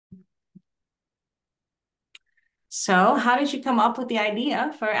So, how did you come up with the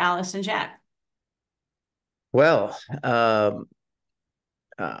idea for Alice and Jack? Well, I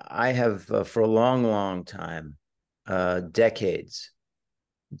have for a long, long time, decades,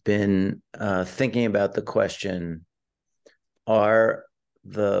 been thinking about the question, are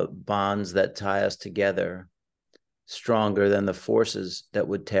the bonds that tie us together stronger than the forces that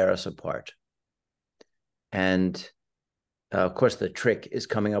would tear us apart? And of course, the trick is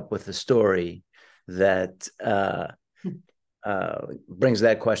coming up with a story that brings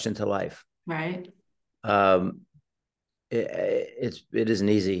that question to life. Right. Um, it isn't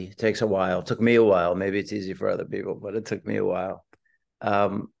easy. It takes a while. It took me a while. Maybe it's easy for other people, but it took me a while.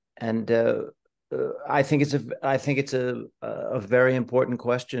 And I think it's a very important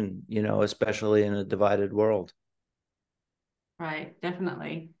question, especially in a divided world. Right,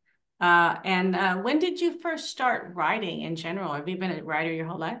 definitely. And when did you first start writing in general? Have you been a writer your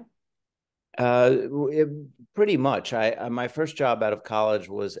whole life? Uh, it, Pretty much. My first job out of college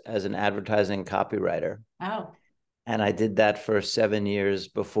was as an advertising copywriter, Oh, and I did that for 7 years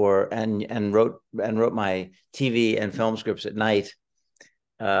before, and wrote my TV and film scripts at night.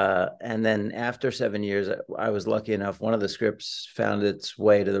 And then after 7 years, I was lucky enough. One of the scripts found its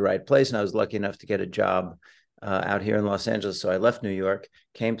way to the right place, and I was lucky enough to get a job out here in Los Angeles. So I left New York,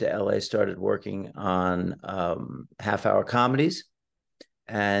 came to LA, started working on half-hour comedies,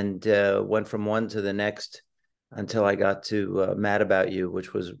 and went from one to the next until I got to Mad About You,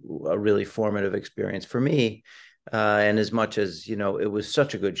 which was a really formative experience for me. And as much as, it was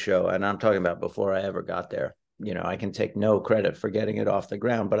such a good show, and I'm talking about before I ever got there. I can take no credit for getting it off the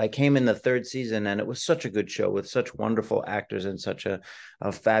ground, but I came in the third season and it was such a good show with such wonderful actors and such a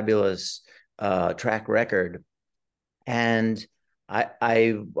fabulous track record. And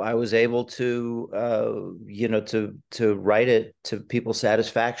I was able to to write it to people's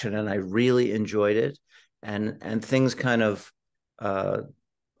satisfaction, and I really enjoyed it, and things kind of uh,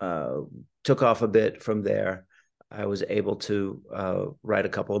 uh, took off a bit from there. I was able to write a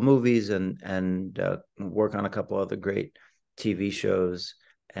couple of movies and work on a couple other great TV shows,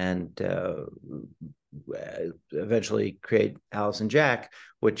 and eventually create Alice and Jack,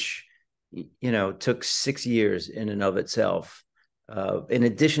 which took 6 years in and of itself. In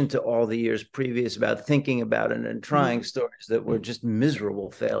addition to all the years previous about thinking about it and trying mhm. stories that were just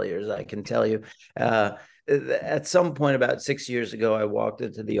miserable failures, I can tell you. At some point about 6 years ago, I walked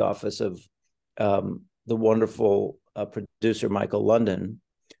into the office of the wonderful producer Michael London.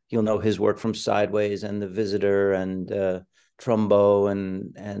 You'll know his work from Sideways and The Visitor and Trumbo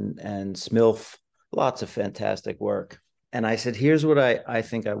and Smilf. Lots of fantastic work. And I said, "Here's what I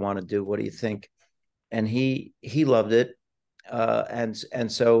think I want to do. What do you think?" And he loved it.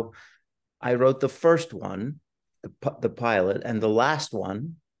 And so I wrote the first one, the pilot, and the last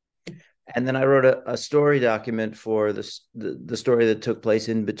one, and then I wrote a story document for the story that took place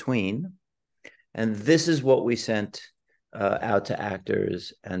in between. And this is what we sent out to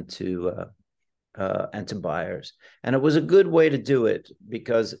actors and to buyers. And it was a good way to do it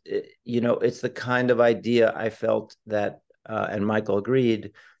because it's the kind of idea I felt that, and Michael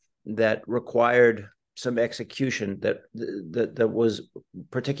agreed, that required some execution that was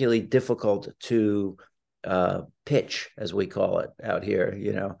particularly difficult to pitch, as we call it out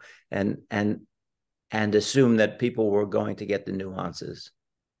here, and and assume that people were going to get the nuances.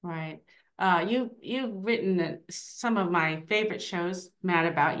 Right. You've written some of my favorite shows, Mad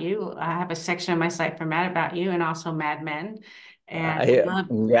About You. I have a section on my site for Mad About You and also Mad Men. And I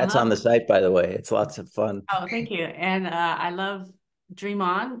That's on love, the site, by the way. It's lots of fun. oh, thank you. And I love Dream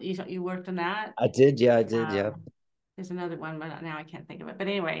On. You worked on that. I did, yeah, I did, yeah. Um, there's another one, but now I can't think of it. But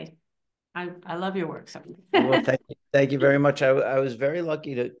anyway, I love your work. So Well, thank you very much. I was very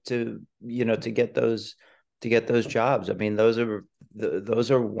lucky to get those jobs. I mean, those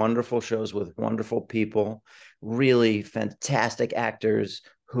are wonderful shows with wonderful people, really fantastic actors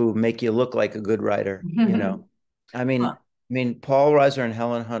who make you look like a good writer. I mean, well, Paul Reiser and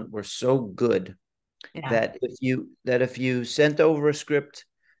Helen Hunt were so good yeah. that if you sent over a script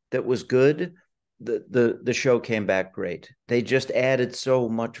that was good, the show came back great. They just added so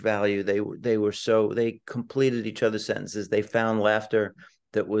much value. They completed each other's sentences. They found laughter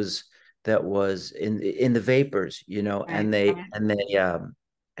that was in the vapors, Right. and they Right. and they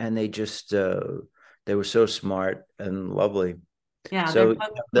and they just they were so smart and lovely. Yeah, they're So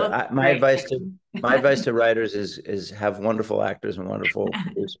both my great. advice to writers is have wonderful actors and wonderful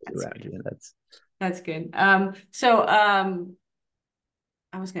producers That's around you. And that's good.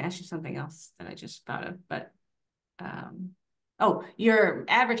 I was going to ask you something else that I just thought of, but um, oh, your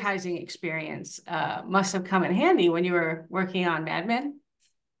advertising experience must have come in handy when you were working on Mad Men.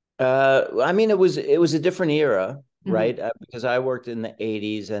 I mean, it was a different era, Mm-hmm. right? Because I worked in the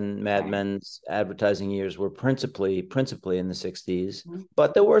 '80s, and Mad Right. Men's advertising years were principally in the '60s. Mm-hmm.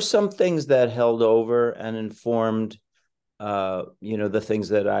 But there were some things that held over and informed, the things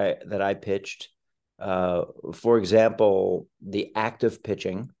that I pitched. Uh, for example, the active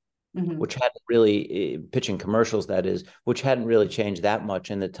pitching, Mm-hmm. which hadn't really pitching commercials, that is, which hadn't really changed that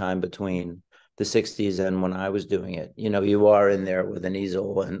much in the time between the '60s and when I was doing it. You are in there with an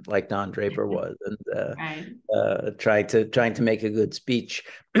easel, and like Don Draper was, and Right. trying to make a good speech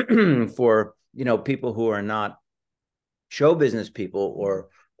for people who are not show business people,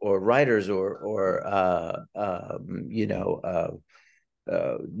 or writers, or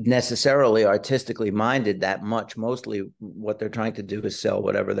necessarily artistically minded that much. Mostly what they're trying to do is sell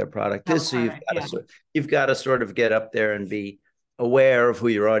whatever their product Sell is. a So you've product. got Yeah. to sort of get up there and be aware of who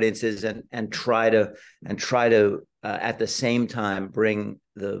your audience is, and try to at the same time bring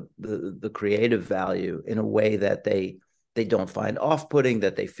the creative value in a way that they don't find off-putting,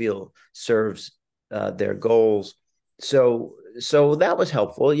 that they feel serves their goals. So that was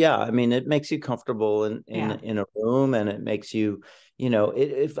helpful. Yeah, I mean, it makes you comfortable in Yeah. in a room, and it makes you,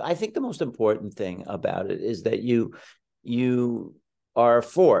 if I think the most important thing about it is that you you are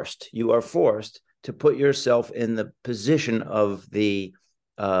forced to put yourself in the position of the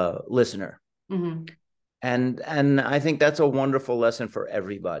listener. Mm-hmm. And I think that's a wonderful lesson for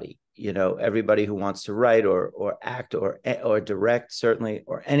everybody. Everybody who wants to write, or act, or direct, certainly,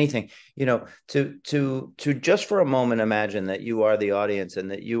 or anything. To just for a moment imagine that you are the audience,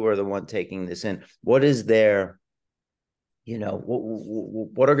 and that you are the one taking this in. What is their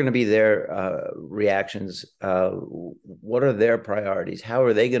what are going to be their reactions? What are their priorities? How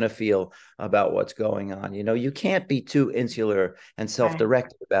are they going to feel about what's going on? You can't be too insular and Right.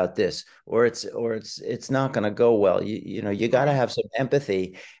 self-directed about this, or it's not going to go well. You got to Right. have some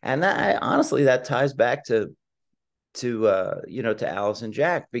empathy, and honestly, that ties back to Alice and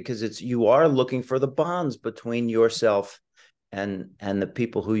Jack, because you are looking for the bonds between yourself and the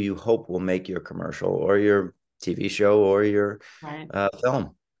people who you hope will make your commercial, or your TV show, or your Right.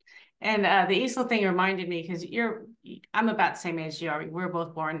 film. And the easel thing reminded me because I'm about the same age as you are. We were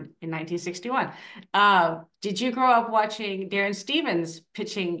both born in 1961. Did you grow up watching Darren Stevens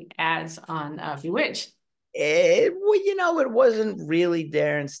pitching ads on Bewitched? It wasn't really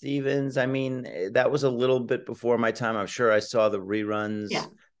Darren Stevens. I mean, that was a little bit before my time. I'm sure I saw the reruns Yeah.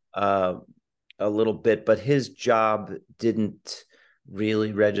 uh, a little bit, but his job didn't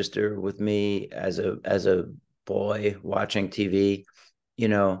really register with me as a boy watching TV. You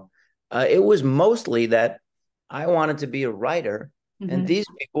know, it was mostly that I wanted to be a writer, and Mm-hmm. these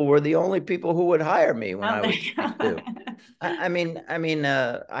people were the only people who would hire me when Oh, I there was you go.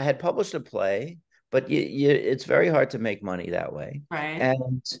 22. I had published a play, but it's very hard to make money that way. Right.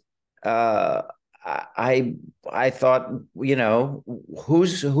 And uh, I thought,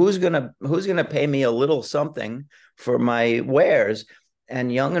 who's gonna pay me a little something for my wares?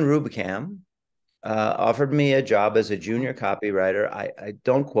 And Young and Rubicam offered me a job as a junior copywriter. I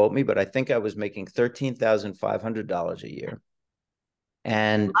don't quote me, but I think I was making $13,500 a year.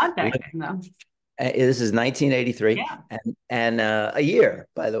 And Not back then, though. this is 1983, Yeah. and a year,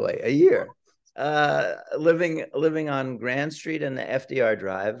 by the way, a year. Living on Grand Street and the FDR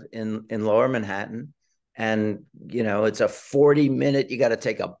Drive in Lower Manhattan, and it's a 40-minute. You got to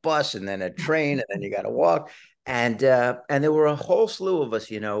take a bus, and then a train, and then you got to walk, and there were a whole slew of us,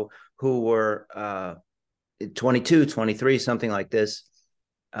 who were 22, 23, something like this.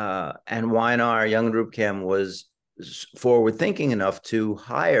 And Y&R, Young Group Cam, was forward thinking enough to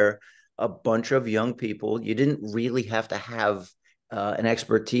hire a bunch of young people. You didn't really have to have an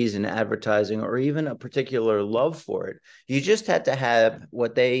expertise in advertising, or even a particular love for it. You just had to have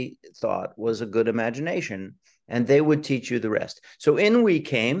what they thought was a good imagination, and they would teach you the rest. So in we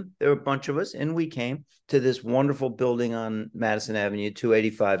came. There were a bunch of us. In we came to this wonderful building on Madison Avenue,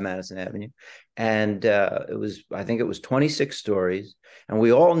 285 Madison Avenue. And I think it was 26 stories, and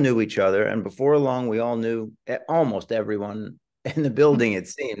we all knew each other. And before long, we all knew almost everyone in the building, it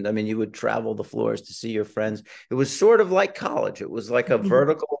seemed. I mean, you would travel the floors to see your friends. It was sort of like college. It was like a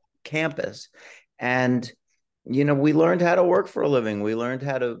vertical campus. And we learned how to work for a living. We learned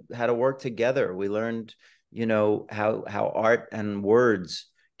how to work together. We learned, how art and words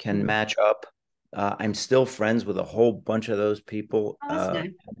can Mhm. match up. I'm still friends with a whole bunch of those people. Oh, that's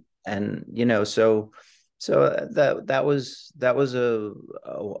good. And so that was a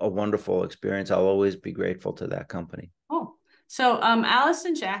wonderful experience. I'll always be grateful to that company. Cool. So, Alice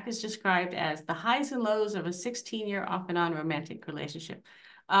and Jack is described as the highs and lows of a 16-year off and on romantic relationship.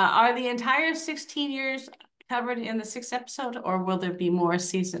 Are the entire 16 years covered in the sixth episode, or will there be more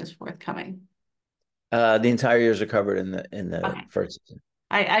seasons forthcoming? The entire years are covered in the Okay. first season.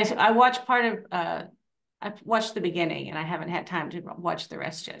 I watched part of I watched the beginning and I haven't had time to watch the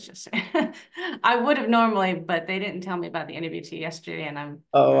rest yet. Just I would have normally, but they didn't tell me about the NBT yesterday, and I'm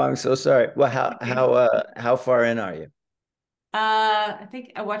Oh, I'm so sorry. Well, okay. how far in are you? I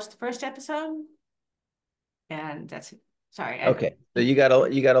think I watched the first episode, and that's it. Sorry. Okay, so you got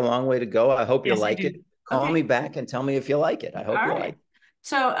a long way to go. I hope you Yes, I like it. do. Call Okay. me back and tell me if you like it. I All hope you like right.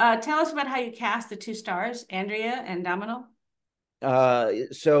 So tell us about how you cast the two stars, Andrea and Domino.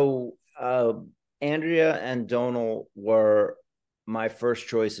 it. Andrea and Donal were my first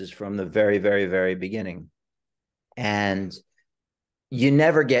choices from the very, very, very beginning. And you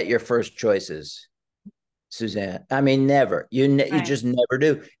never get your first choices, Suzanne. I mean, never. You Right. just never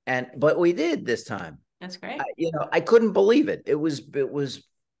do. But we did this time. That's great. I couldn't believe it. It was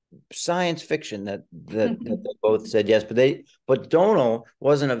science fiction that they both said yes, but Donal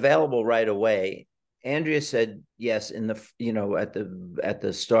wasn't available right away. Andrea said yes in the at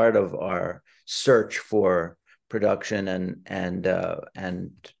the start of our search for production and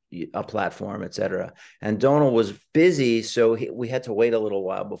a platform, etc. And Donal was busy, so we had to wait a little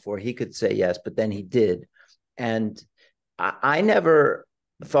while before he could say yes, but then he did. And I never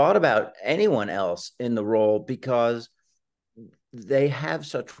thought about anyone else in the role because they have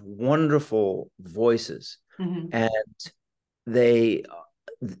such wonderful voices, Mhm. and they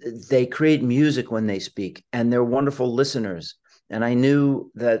they create music when they speak, and they're wonderful listeners. And I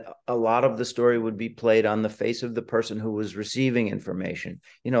knew that a lot of the story would be played on the face of the person who was receiving information.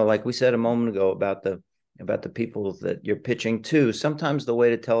 Like we said a moment ago about the people that you're pitching to. Sometimes the way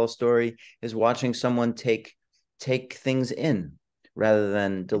to tell a story is watching someone take things in rather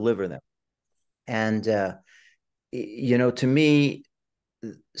than deliver them. And to me,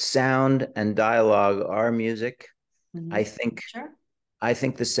 sound and dialogue are music. I Mhm. think Sure. I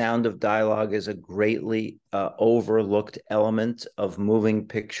think the sound of dialogue is a greatly overlooked element of moving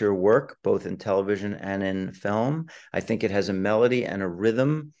picture work, both in television and in film. I think it has a melody and a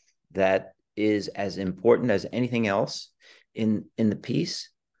rhythm that is as important as anything else in the piece.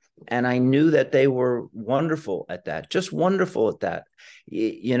 And I knew that they were wonderful at that, just wonderful at that.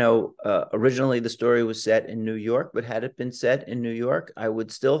 Originally the story was set in New York, but had it been set in New York, I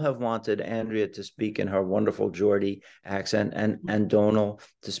would still have wanted Andrea to speak in her wonderful Geordie accent, and Donal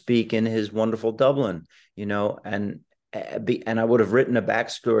to speak in his wonderful Dublin, and I would have written a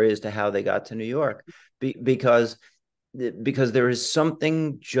backstory as to how they got to New York, because there is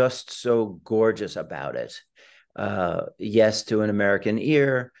something just so gorgeous about it. Yes, to an American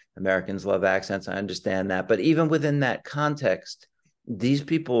ear, Americans love accents. I understand that. But even within that context, these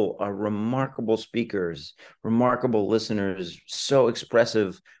people are remarkable speakers, remarkable listeners, so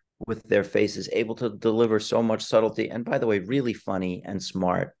expressive with their faces, able to deliver so much subtlety. And by the way, really funny and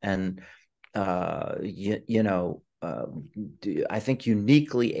smart. And, I think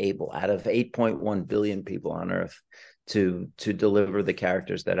uniquely able out of 8.1 billion people on Earth to deliver the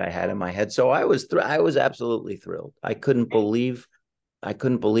characters that I had in my head. So I was absolutely thrilled. I couldn't believe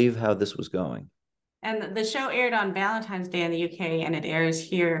how this was going. And the show aired on Valentine's Day in the UK, and it airs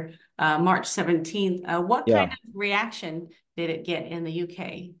here March 17th. What kind Yeah. of reaction did it get in the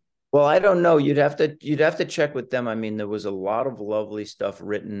UK? Well, I don't know. You'd have to check with them. I mean, there was a lot of lovely stuff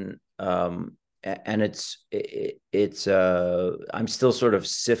written, and it's I'm still sort of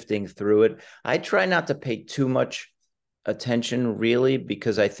sifting through it. I try not to pay too much attention really,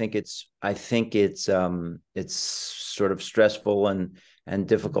 because I think it's sort of stressful and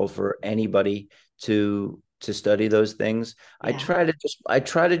difficult for anybody to study those things. I Yeah. try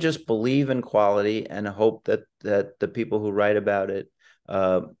to just believe in quality and hope that the people who write about it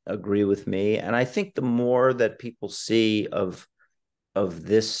agree with me. And I think the more that people see of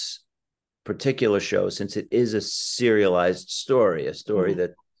this particular show, since it is a serialized story, a story Mhm.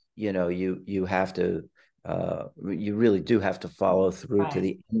 that you really do have to follow through to Right.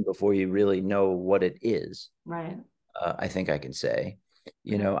 the end before you really know what it is. Right. I think I can say,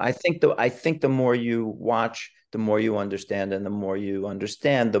 Right. I think the more you watch, the more you understand, and the more you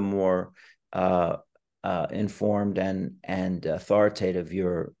understand, the more uh, informed and authoritative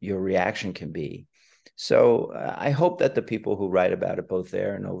your reaction can be. So I hope that the people who write about it, both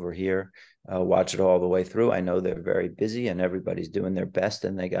there and over here, watch it all the way through. I know they're very busy and everybody's doing their best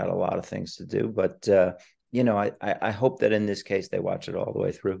and they got a lot of things to do, but I hope that in this case they watch it all the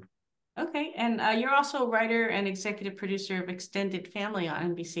way through. Okay. And you're also a writer and executive producer of Extended Family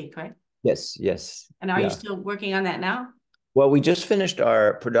on NBC, correct? Yes, yes, And are you yeah. still working on that now? Well, we just finished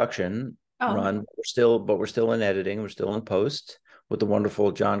our production Oh, run. We're still in editing. We're still in post. with the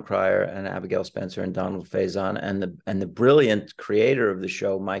wonderful John Cryer and Abigail Spencer and Donald Faison, and the brilliant creator of the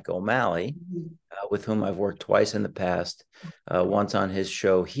show, Mike O'Malley, with whom I've worked twice in the past. Once on his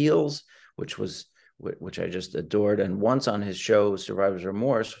show Heels, which I just adored, and once on his show Survivor's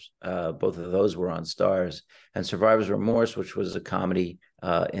Remorse. Both of those were on Stars. And Survivor's Remorse, which was a comedy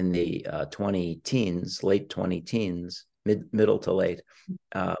in the 20-teens, late 20-teens, middle to late,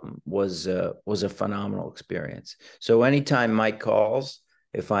 was a phenomenal experience. So anytime Mike calls,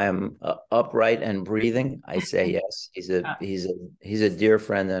 if I am upright and breathing, I say yes. He's a dear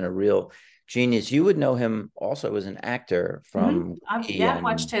friend and a real genius. You would know him also as an actor from I've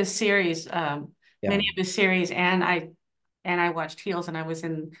watched his series, many of his series, and I watched Heels, and I was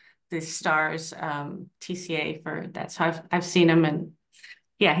in the Stars TCA for that. So I've seen him, and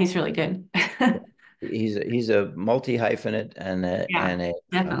yeah, he's really good. He's a multi-hyphenate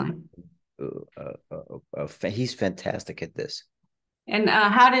Definitely. He's fantastic at this. And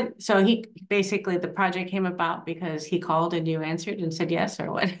he basically, the project came about because he called and you answered and said yes,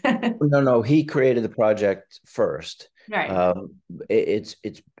 or what? No, he created the project first. Right. It's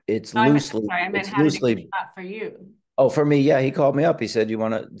No, loosely. I meant it's how did it loosely. come about for you? Oh, for me, yeah. He called me up. He said, "You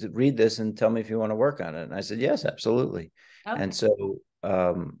want to read this and tell me if you want to work on it?" And I said, "Yes, absolutely." Okay. And so,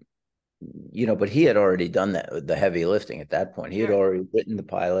 but he had already done the heavy lifting at that point. He had already written the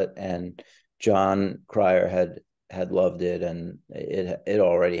pilot, and John Cryer had loved it, and it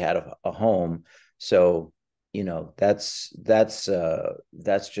already had a home. So, that's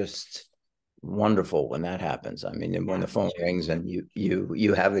just wonderful when that happens. I mean, when the phone rings and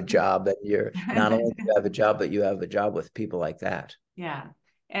you have a job, and you're not only do you have a job, but you have a job with people like that. Yeah.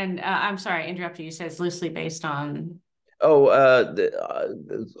 And I'm sorry, I interrupted you. You said it's loosely based on. On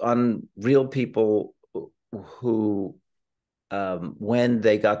real people who, when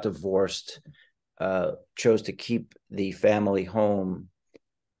they got divorced, chose to keep the family home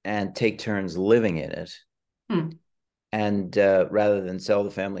and take turns living in it. And rather than sell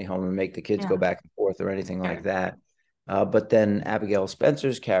the family home and make the kids go back and forth or anything like that. But then Abigail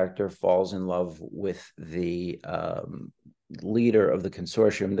Spencer's character falls in love with the leader of the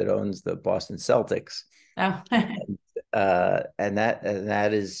consortium that owns the Boston Celtics. Oh. And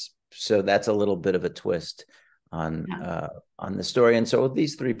that is, so that's a little bit of a twist on the story. And so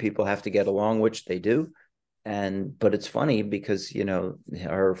these three people have to get along, which they do. But it's funny because,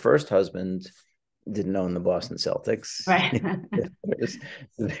 her first husband didn't own the Boston Celtics. Right.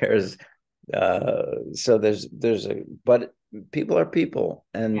 But people are people.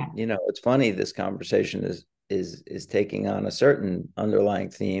 And, it's funny, this conversation is taking on a certain underlying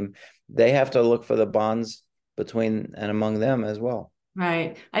theme. They have to look for the bonds between and among them as well.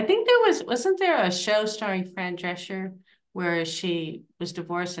 Right. I think wasn't there a show starring Fran Drescher where she was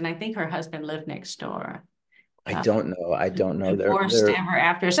divorced and I think her husband lived next door. I don't know. Divorced ever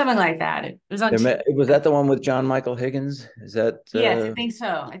after, something like that. It was on TV. Was that the one with John Michael Higgins? Is that? Yes, I think so.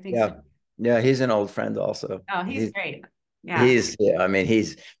 I think so. Yeah, he's an old friend also. Oh, he's great. Yeah. I mean, he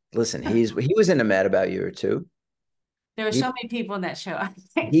was in a Mad About You or two. There were so many people in that show.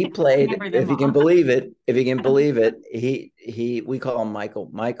 He played, if you can believe it, we call him Michael.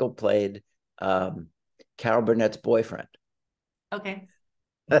 Michael played Carol Burnett's boyfriend. Okay.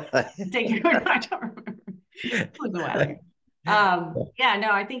 Take your word. I don't remember. It was a while ago.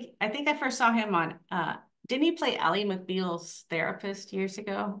 I think I first saw him on didn't he play Ally McBeal's therapist years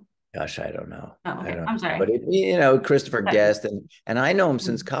ago? Gosh, I don't know. Oh, okay. I'm sorry. But Christopher Guest, and I know him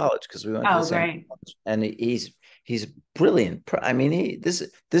since college because we went to the same college, and he's brilliant. I mean, this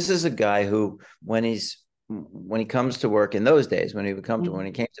is a guy who when he comes to work in those days, when he came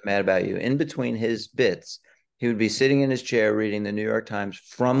to Mad About You, in between his bits, he would be sitting in his chair reading the New York Times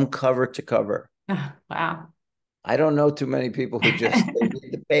from cover to cover. Wow. I don't know too many people who just they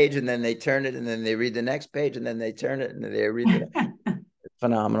read the page and then they turn it and then they read the next page and then they turn it and then they read the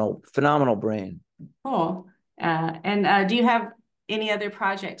phenomenal brain. Cool. And do you have any other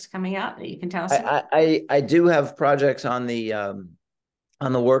projects coming out that you can tell us about? I do have projects on the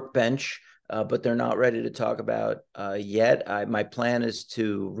workbench, but they're not ready to talk about yet. My plan is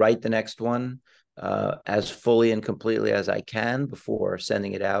to write the next one as fully and completely as I can before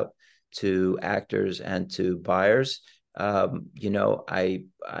sending it out to actors and to buyers. I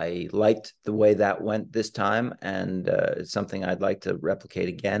liked the way that went this time, and it's something I'd like to replicate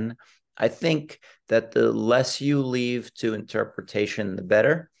again. I think that the less you leave to interpretation, the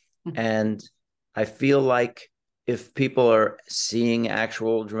better. And I feel like if people are seeing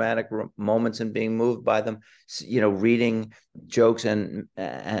actual dramatic moments and being moved by them, reading jokes and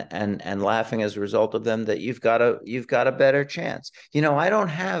laughing as a result of them, that you've got a better chance. I don't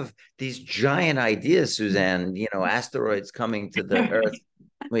have these giant ideas, Suzanne, asteroids coming to the Earth.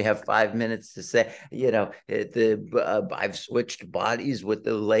 We have 5 minutes to say, I've switched bodies with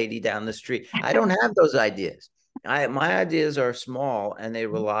the lady down the street. I don't have those ideas. My ideas are small, and they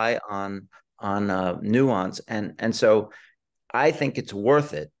rely on nuance, and so I think it's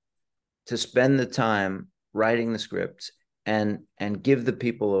worth it to spend the time writing the scripts and give the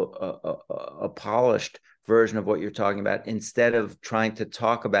people a polished version of what you're talking about, instead of trying to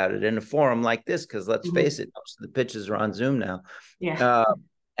talk about it in a forum like this, because let's face it, most of the pitches are on Zoom now. Yeah.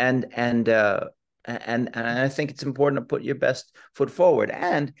 And I think it's important to put your best foot forward.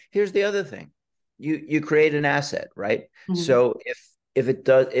 And here's the other thing: you create an asset, right? So if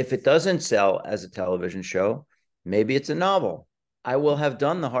it doesn't sell as a television show, maybe it's a novel. I will have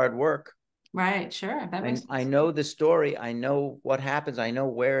done the hard work. Right. Sure. That makes sense. I know the story. I know what happens. I know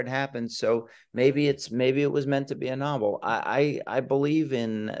where it happens. So maybe it was meant to be a novel. I believe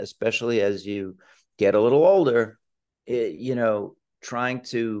in, especially as you get a little older, trying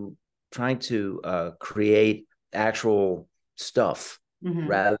to create actual stuff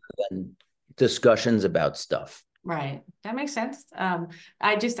rather than discussions about stuff. Right. That makes sense.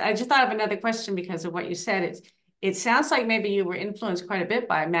 I just thought of another question because of what you said. It sounds like maybe you were influenced quite a bit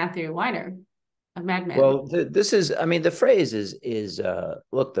by Matthew Weiner of Mad Men. Well, this is, I mean, the phrase is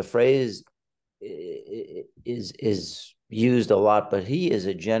look, the phrase is used a lot, but he is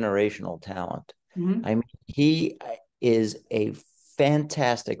a generational talent. I mean, he is a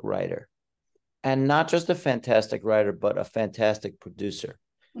fantastic writer, and not just a fantastic writer, but a fantastic producer.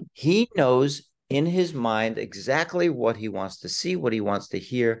 He knows in his mind exactly what he wants to see, what he wants to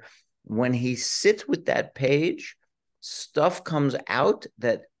hear. When he sits with that page, stuff comes out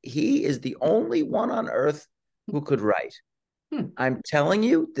that he is the only one on earth who could write. I'm telling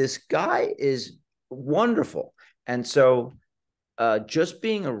you, this guy is wonderful. And so just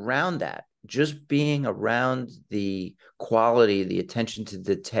being around that, just being around the quality, the attention to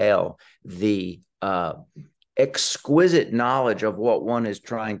detail, the exquisite knowledge of what one is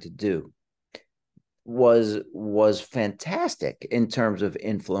trying to do was fantastic in terms of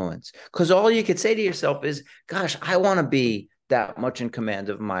influence. Because all you could say to yourself is, gosh, I want to be that much in command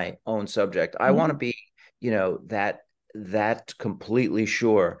of my own subject. I want to be, that completely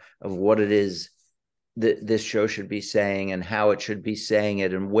sure of what it is that this show should be saying and how it should be saying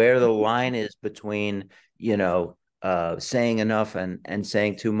it, and where the line is between, saying enough and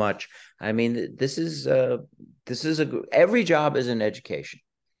saying too much. I mean, this is every job is an education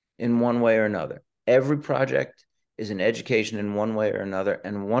in one way or another. Every project is an education in one way or another.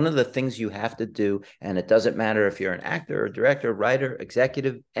 And one of the things you have to do, and it doesn't matter if you're an actor or director, writer,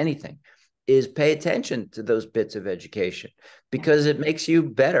 executive, anything, is pay attention to those bits of education, because it makes you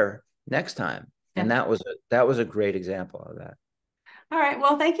better next time. And that was a great example of that. All right.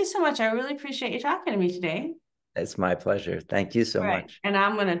 Well, thank you so much. I really appreciate you talking to me today. It's my pleasure. Thank you so much. And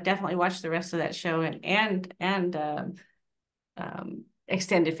I'm going to definitely watch the rest of that show and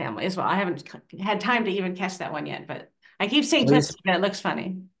Extended Family as well. I haven't had time to even catch that one yet, but I keep seeing clips and it looks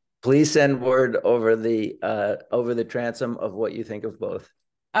funny. Please send word over the transom of what you think of both.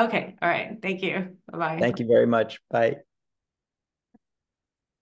 Okay. All right. Thank you. Bye-bye. Thank you very much. Bye.